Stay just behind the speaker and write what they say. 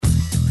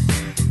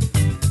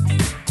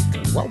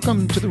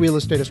Welcome to the Real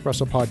Estate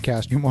Espresso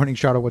Podcast, your morning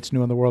shot of what's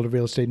new in the world of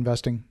real estate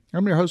investing.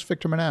 I'm your host,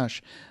 Victor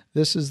Menashe.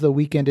 This is the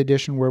weekend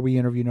edition where we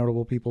interview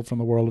notable people from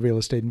the world of real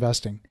estate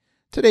investing.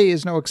 Today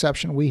is no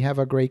exception. We have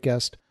a great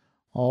guest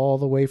all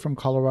the way from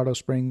Colorado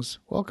Springs.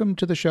 Welcome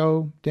to the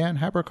show, Dan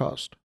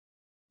Haberkost.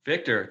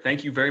 Victor,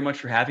 thank you very much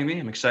for having me.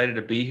 I'm excited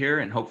to be here,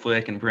 and hopefully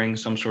I can bring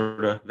some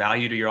sort of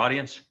value to your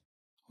audience.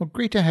 Well,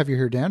 great to have you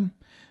here, Dan.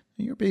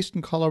 You're based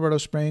in Colorado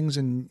Springs,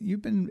 and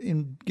you've been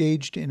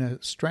engaged in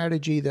a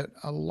strategy that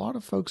a lot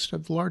of folks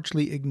have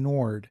largely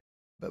ignored.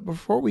 But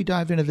before we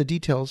dive into the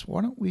details,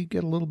 why don't we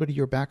get a little bit of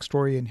your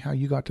backstory and how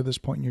you got to this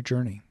point in your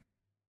journey?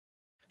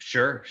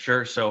 Sure.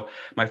 So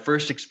my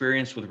first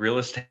experience with real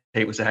estate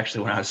was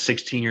actually when I was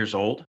 16 years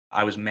old.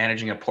 I was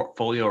managing a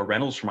portfolio of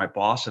rentals for my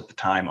boss at the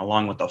time,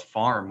 along with a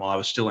farm while I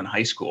was still in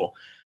high school.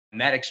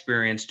 And that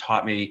experience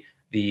taught me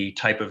the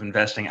type of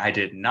investing I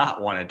did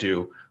not want to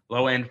do.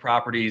 Low-end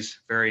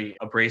properties, very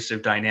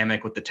abrasive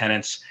dynamic with the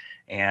tenants.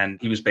 And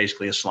he was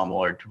basically a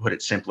slumlord, to put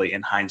it simply,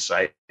 in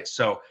hindsight.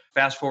 So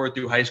fast forward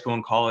through high school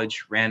and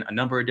college, ran a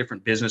number of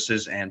different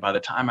businesses. And by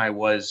the time I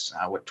was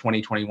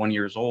 21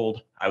 years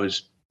old, I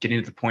was getting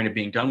to the point of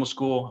being done with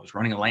school. I was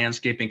running a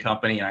landscaping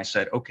company. And I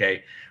said,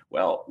 okay,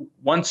 well,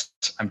 once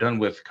I'm done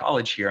with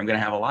college here, I'm going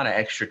to have a lot of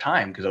extra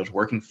time because I was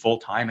working full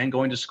time and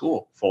going to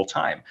school full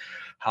time.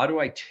 How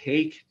do I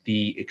take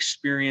the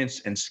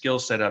experience and skill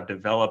set I've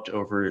developed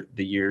over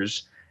the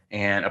years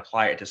and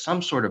apply it to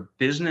some sort of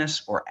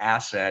business or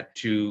asset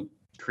to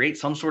create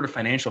some sort of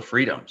financial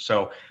freedom?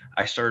 So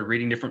I started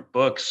reading different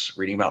books,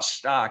 reading about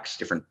stocks,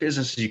 different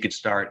businesses you could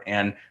start.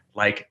 And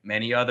like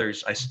many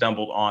others, I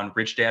stumbled on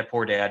Rich Dad,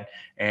 Poor Dad,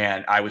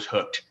 and I was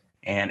hooked.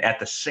 And at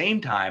the same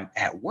time,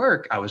 at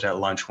work, I was at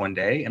lunch one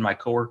day and my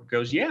coworker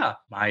goes, yeah,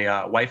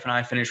 my wife and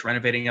I finished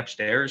renovating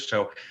upstairs.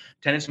 So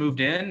tenants moved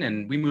in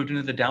and we moved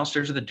into the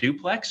downstairs of the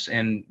duplex.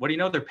 And what do you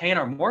know? They're paying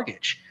our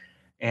mortgage.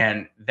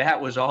 And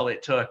that was all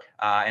it took.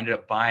 I ended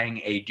up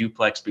buying a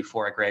duplex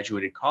before I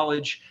graduated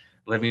college,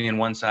 living in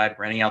one side,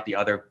 renting out the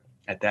other.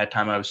 At that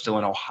time, I was still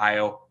in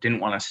Ohio, didn't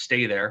want to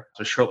stay there.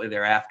 So shortly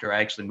thereafter,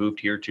 I actually moved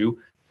here to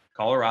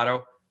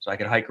Colorado so I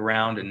could hike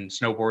around and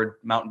snowboard,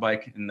 mountain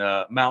bike in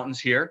the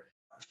mountains here.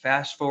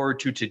 Fast forward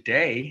to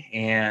today,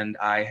 and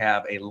I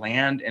have a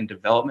land and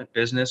development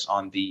business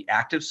on the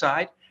active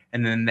side,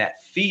 and then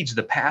that feeds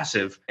the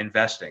passive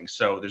investing.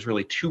 So there's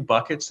really two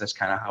buckets. That's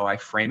kind of how I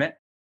frame it.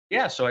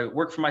 Yeah, so I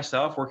work for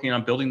myself, working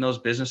on building those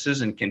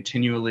businesses and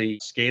continually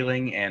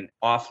scaling and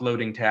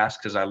offloading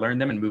tasks as I learn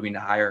them and moving to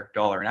higher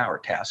dollar an hour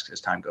tasks as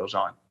time goes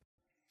on.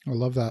 I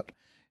love that.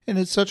 And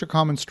it's such a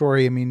common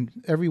story. I mean,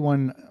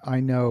 everyone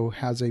I know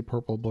has a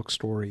Purple Book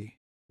story.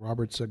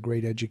 Robert's a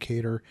great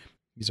educator.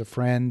 He's a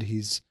friend.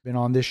 He's been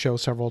on this show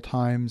several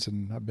times,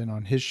 and I've been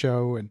on his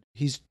show. And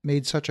he's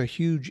made such a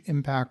huge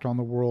impact on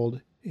the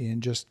world in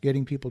just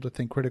getting people to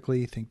think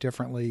critically, think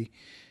differently,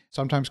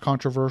 sometimes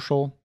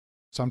controversial.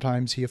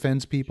 Sometimes he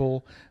offends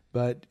people,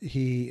 but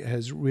he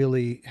has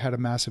really had a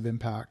massive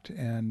impact.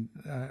 And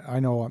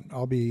I know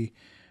I'll be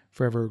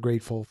forever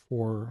grateful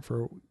for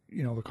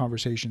the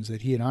conversations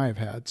that he and I have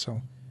had. So,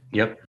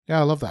 Yep. Yeah,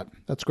 I love that.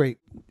 That's great.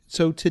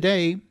 So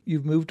today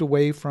you've moved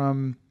away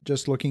from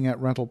just looking at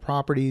rental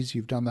properties.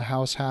 You've done the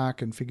house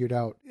hack and figured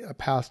out a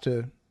path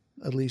to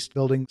at least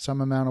building some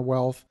amount of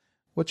wealth.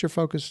 What's your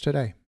focus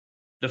today?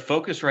 The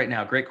focus right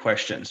now, great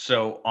question.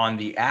 So on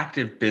the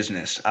active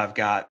business, I've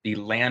got the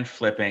land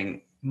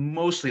flipping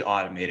mostly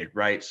automated,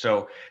 right?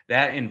 So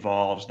that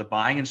involves the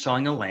buying and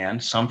selling of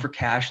land, some for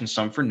cash and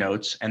some for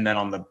notes. And then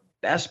on the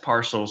best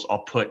parcels,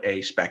 I'll put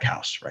a spec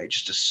house, right?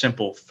 Just a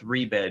simple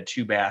 3-bed,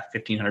 2-bath,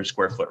 1,500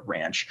 square foot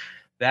ranch.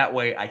 That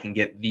way I can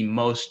get the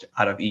most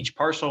out of each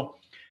parcel.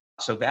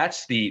 So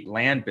that's the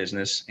land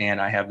business.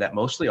 And I have that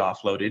mostly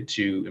offloaded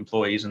to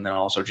employees and then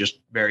also just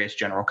various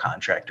general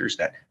contractors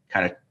that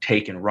kind of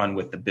take and run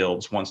with the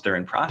builds once they're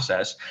in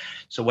process.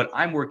 So what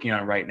I'm working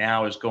on right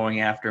now is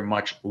going after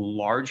much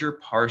larger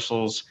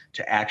parcels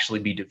to actually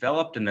be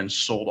developed and then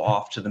sold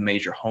off to the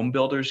major home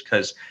builders,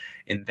 because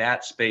in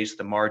that space,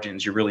 the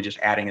margins, you're really just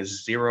adding a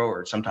zero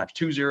or sometimes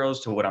 2 zeros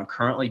to what I'm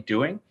currently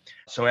doing.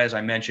 So as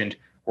I mentioned,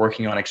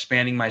 working on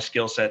expanding my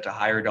skill set to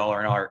higher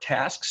dollar an hour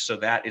tasks. So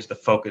that is the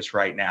focus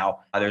right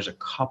now. There's a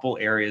couple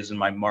areas in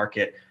my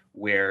market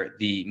where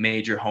the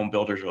major home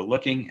builders are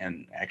looking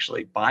and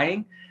actually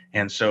buying.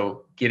 And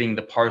so getting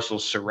the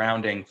parcels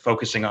surrounding,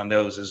 focusing on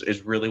those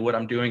is really what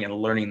I'm doing, and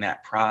learning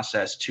that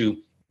process to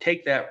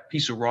take that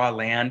piece of raw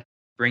land,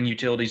 bring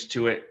utilities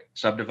to it,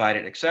 subdivide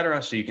it, et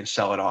cetera, so you can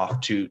sell it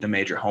off to the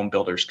major home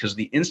builders. Because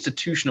the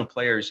institutional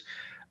players,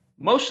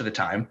 most of the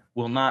time,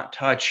 will not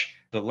touch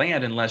the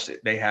land unless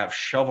they have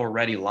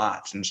shovel-ready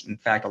lots. And in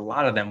fact, a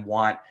lot of them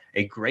want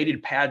a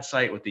graded pad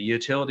site with the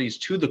utilities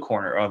to the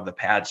corner of the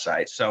pad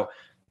site. So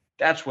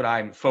that's what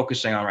I'm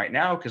focusing on right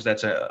now, because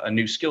that's a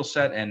new skill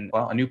set and,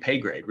 well, a new pay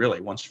grade, really,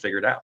 once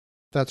figured out.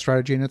 That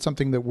strategy, and it's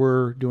something that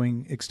we're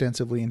doing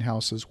extensively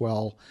in-house as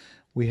well.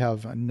 We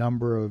have a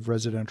number of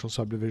residential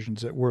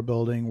subdivisions that we're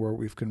building where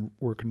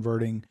we're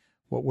converting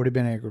what would have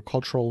been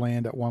agricultural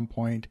land at one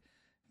point,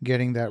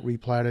 getting that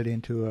replatted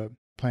into a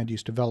planned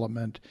use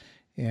development,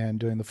 and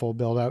doing the full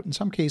build out. In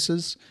some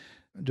cases,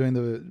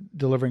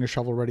 delivering a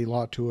shovel-ready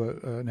lot to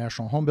a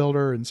national home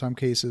builder. In some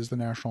cases, the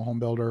national home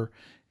builder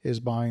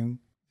is buying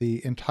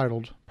the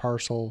entitled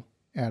parcel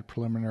at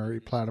preliminary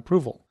plat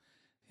approval.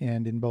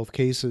 And in both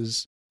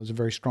cases, there's a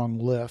very strong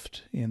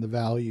lift in the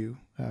value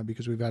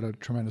because we've had a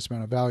tremendous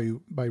amount of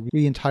value by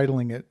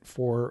re-entitling it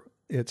for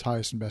its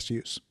highest and best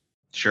use.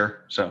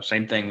 Sure. So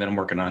same thing that I'm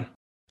working on.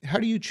 How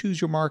do you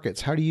choose your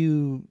markets? How do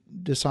you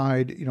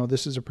decide,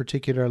 this is a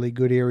particularly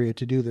good area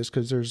to do this?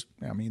 Because there's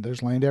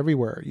land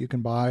everywhere. You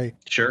can buy,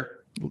 Sure,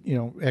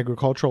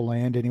 agricultural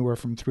land anywhere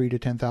from 3,000 to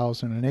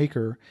 10,000 an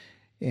acre,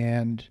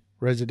 and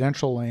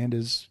residential land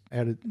is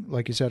at,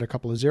 like you said, a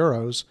couple of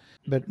zeros.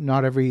 But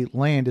not every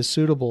land is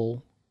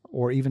suitable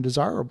or even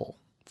desirable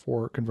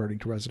for converting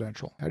to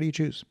residential. How do you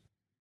choose?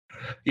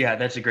 Yeah,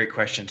 that's a great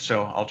question.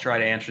 So I'll try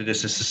to answer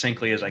this as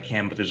succinctly as I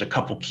can, but there's a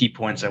couple key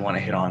points I want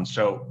to hit on.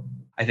 So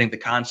I think the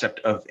concept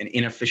of an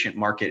inefficient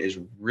market is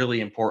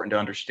really important to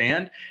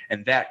understand.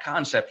 And that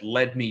concept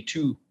led me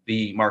to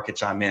the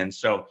markets I'm in.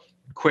 So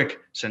quick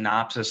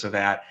synopsis of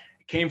that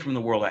came from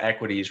the world of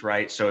equities,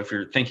 right? So if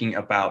you're thinking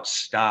about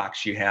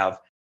stocks, you have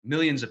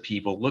millions of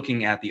people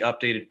looking at the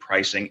updated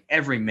pricing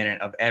every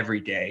minute of every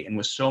day. And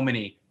with so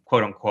many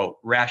quote unquote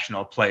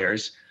rational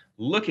players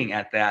looking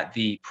at that,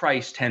 the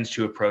price tends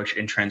to approach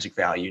intrinsic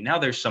value. Now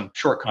there's some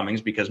shortcomings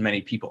because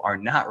many people are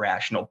not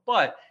rational,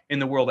 but in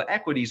the world of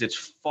equities, it's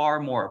far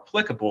more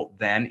applicable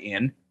than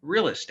in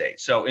real estate.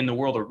 So in the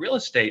world of real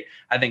estate,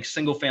 I think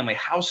single family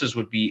houses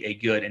would be a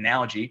good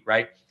analogy,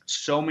 right?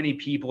 So many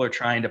people are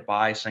trying to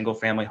buy single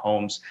family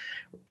homes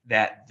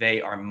that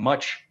they are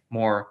much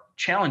more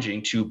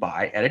challenging to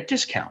buy at a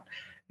discount.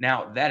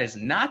 Now, that is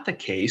not the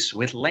case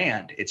with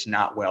land. It's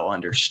not well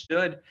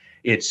understood.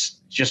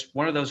 It's just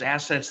one of those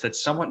assets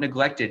that's somewhat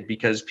neglected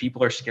because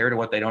people are scared of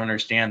what they don't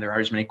understand. There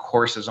aren't as many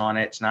courses on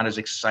it. It's not as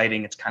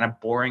exciting. It's kind of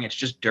boring. It's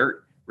just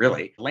dirt,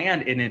 really.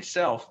 Land in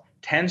itself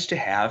tends to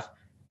have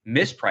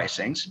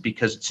mispricings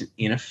because it's an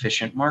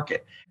inefficient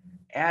market.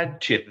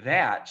 Add to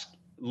that,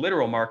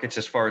 literal markets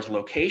as far as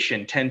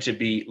location tend to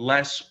be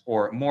less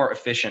or more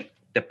efficient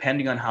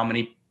depending on how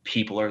many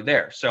people are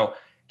there. So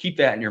keep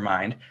that in your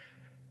mind.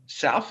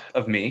 South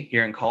of me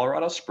here in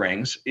Colorado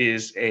Springs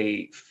is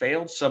a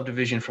failed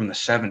subdivision from the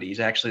 70s.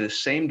 Actually, the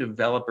same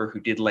developer who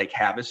did Lake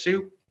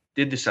Havasu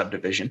did the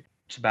subdivision.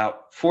 It's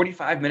about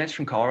 45 minutes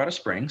from Colorado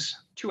Springs,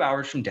 2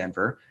 hours from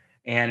Denver.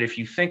 And if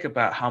you think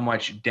about how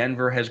much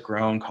Denver has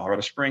grown,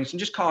 Colorado Springs, and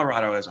just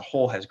Colorado as a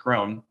whole has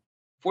grown,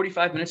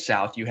 45 minutes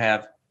south, you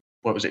have,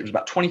 it was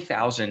about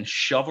 20,000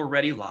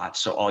 shovel-ready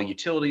lots. So all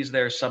utilities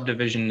there,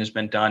 subdivision has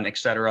been done, et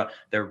cetera.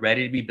 They're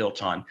ready to be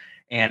built on.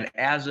 And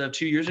as of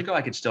 2 years ago,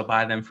 I could still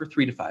buy them for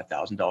 $3,000 to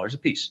 $5,000 a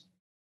piece.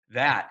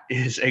 That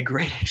is a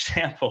great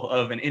example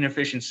of an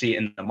inefficiency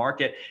in the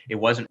market. It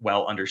wasn't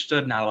well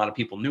understood. Not a lot of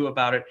people knew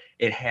about it.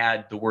 It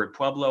had the word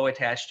Pueblo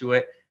attached to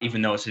it,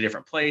 even though it's a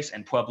different place.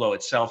 And Pueblo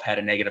itself had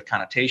a negative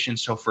connotation.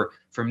 So for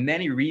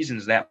many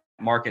reasons, that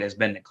market has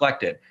been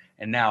neglected.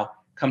 And now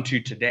come to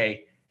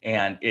today,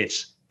 and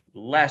it's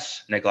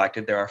less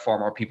neglected. There are far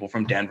more people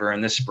from Denver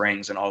and the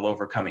Springs and all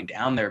over coming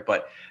down there.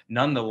 But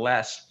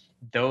nonetheless,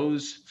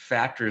 those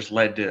factors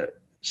led to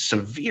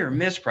severe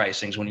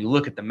mispricings when you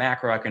look at the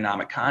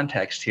macroeconomic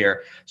context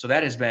here. So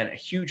that has been a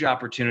huge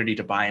opportunity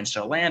to buy and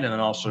sell land and then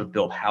also to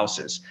build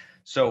houses.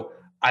 So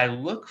I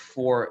look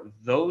for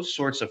those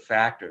sorts of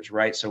factors,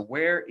 right? So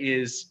where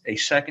is a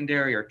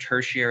secondary or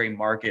tertiary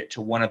market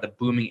to one of the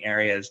booming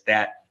areas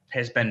that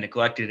has been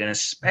neglected? And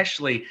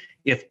especially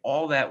if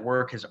all that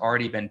work has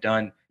already been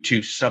done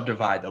to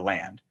subdivide the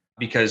land,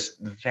 because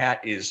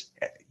that is,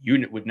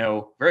 you would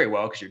know very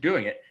well because you're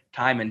doing it,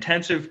 time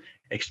intensive,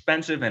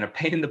 expensive, and a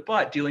pain in the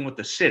butt dealing with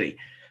the city.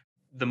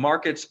 The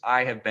markets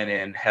I have been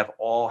in have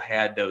all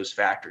had those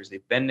factors.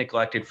 They've been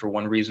neglected for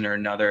one reason or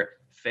another,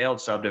 failed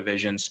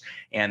subdivisions,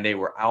 and they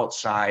were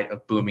outside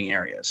of booming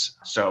areas.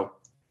 So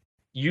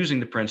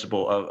using the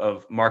principle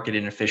of market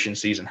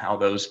inefficiencies and how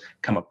those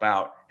come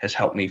about has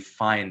helped me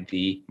find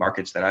the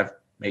markets that I've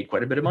made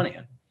quite a bit of money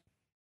in.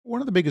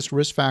 One of the biggest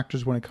risk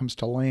factors when it comes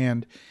to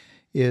land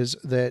is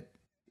that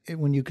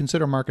when you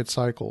consider market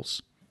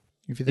cycles,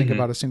 if you think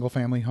about a single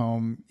family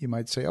home, you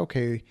might say,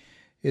 okay,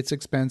 it's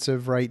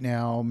expensive right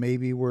now.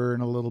 Maybe we're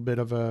in a little bit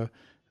of a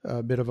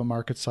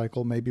market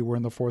cycle. Maybe we're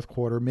in the fourth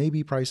quarter.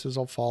 Maybe prices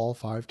will fall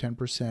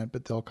 5-10%,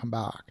 but they'll come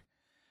back.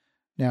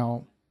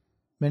 Now,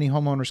 many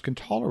homeowners can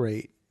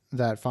tolerate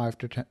that 5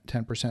 to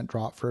 10%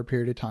 drop for a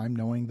period of time,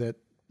 knowing that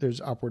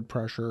there's upward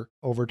pressure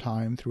over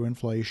time through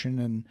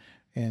inflation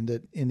and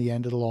that in the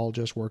end it'll all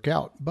just work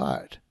out.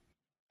 But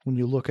when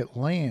you look at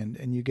land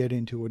and you get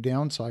into a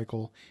down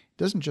cycle, it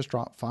doesn't just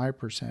drop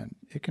 5%.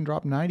 It can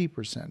drop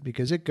 90%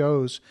 because it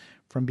goes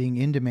from being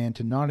in demand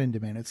to not in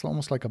demand. It's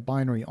almost like a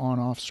binary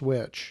on-off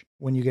switch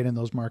when you get in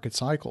those market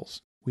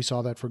cycles. We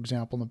saw that, for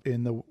example,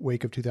 in the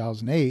wake of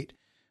 2008,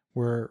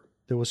 where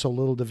there was so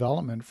little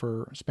development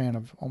for a span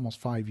of almost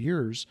 5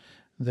 years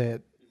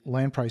that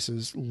land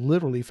prices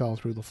literally fell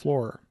through the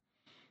floor.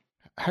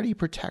 How do you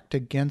protect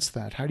against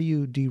that? How do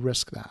you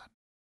de-risk that?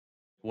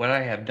 What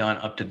I have done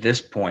up to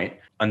this point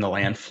on the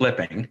land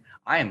flipping,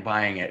 I am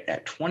buying it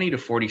at 20 to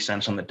 40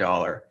 cents on the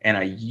dollar. And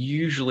I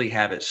usually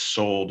have it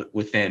sold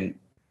within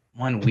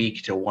 1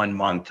 week to 1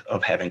 month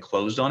of having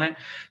closed on it.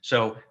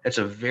 So it's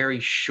a very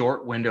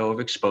short window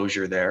of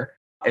exposure there.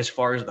 As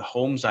far as the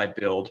homes I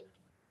build,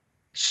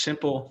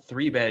 simple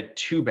 3-bed,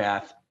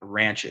 2-bath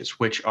ranches,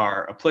 which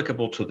are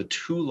applicable to the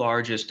two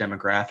largest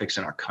demographics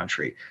in our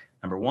country.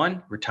 Number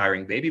one,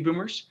 retiring baby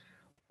boomers,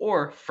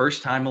 or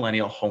first time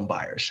millennial home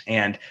buyers.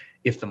 And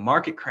if the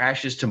market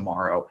crashes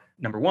tomorrow,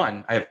 number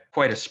one, I have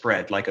quite a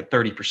spread, like a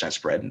 30%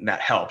 spread, and that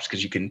helps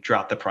because you can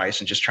drop the price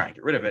and just try and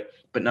get rid of it.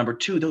 But number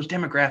two, those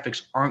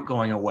demographics aren't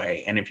going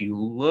away. And if you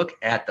look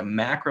at the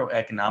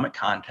macroeconomic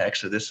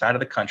context of this side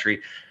of the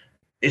country,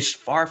 it's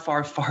far,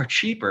 far, far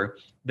cheaper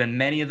than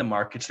many of the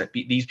markets that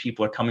these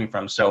people are coming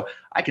from. So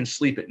I can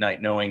sleep at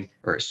night knowing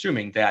or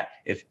assuming that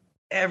if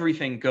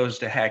everything goes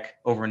to heck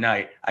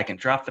overnight, I can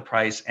drop the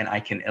price and I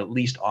can at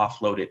least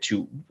offload it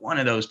to one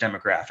of those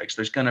demographics.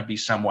 There's going to be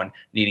someone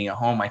needing a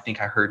home. I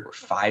think I heard we're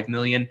 5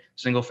 million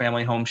single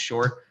family homes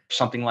short,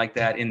 something like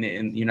that in the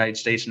United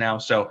States now.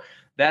 So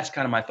that's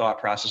kind of my thought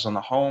process on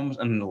the homes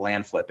and the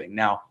land flipping.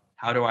 Now,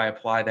 how do I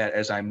apply that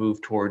as I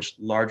move towards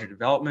larger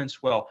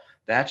developments? Well,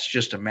 that's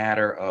just a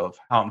matter of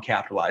how I'm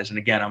capitalized. And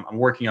again, I'm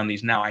working on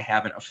these now. I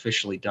haven't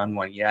officially done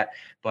one yet,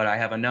 but I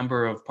have a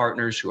number of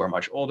partners who are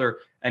much older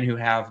and who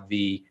have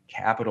the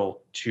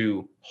capital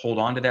to hold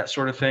on to that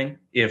sort of thing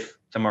if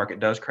the market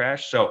does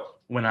crash. So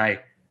when I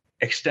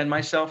extend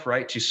myself,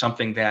 right, to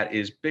something that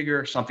is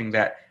bigger, something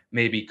that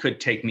maybe could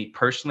take me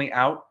personally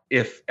out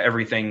if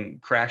everything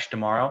crashed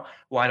tomorrow,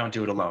 well, I don't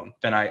do it alone.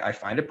 Then I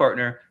find a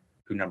partner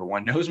who, number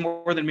one, knows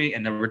more than me,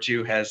 and number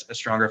two, has a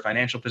stronger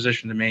financial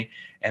position than me.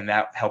 And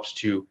that helps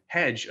to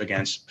hedge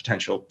against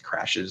potential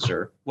crashes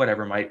or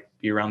whatever might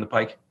be around the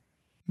pike.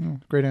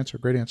 Great answer.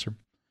 Great answer.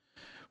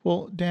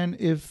 Well, Dan,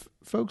 if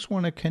folks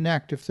want to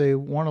connect, if they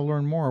want to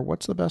learn more,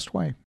 what's the best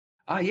way?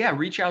 Yeah,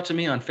 reach out to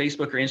me on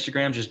Facebook or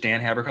Instagram, just Dan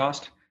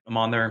Haberkost. I'm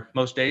on there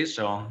most days,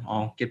 so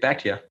I'll get back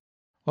to you.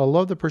 I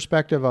love the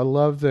perspective. I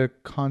love the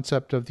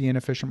concept of the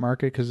inefficient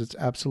market because it's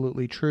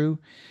absolutely true.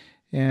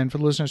 And for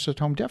the listeners at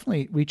home,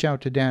 definitely reach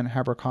out to Dan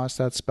Haberkost.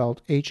 That's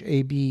spelled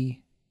Haberkost.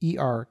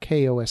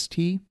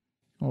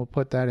 We'll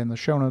put that in the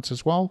show notes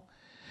as well.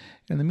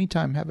 In the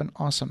meantime, have an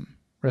awesome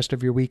rest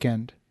of your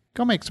weekend.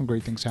 Go make some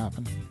great things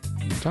happen.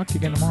 Talk to you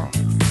again tomorrow.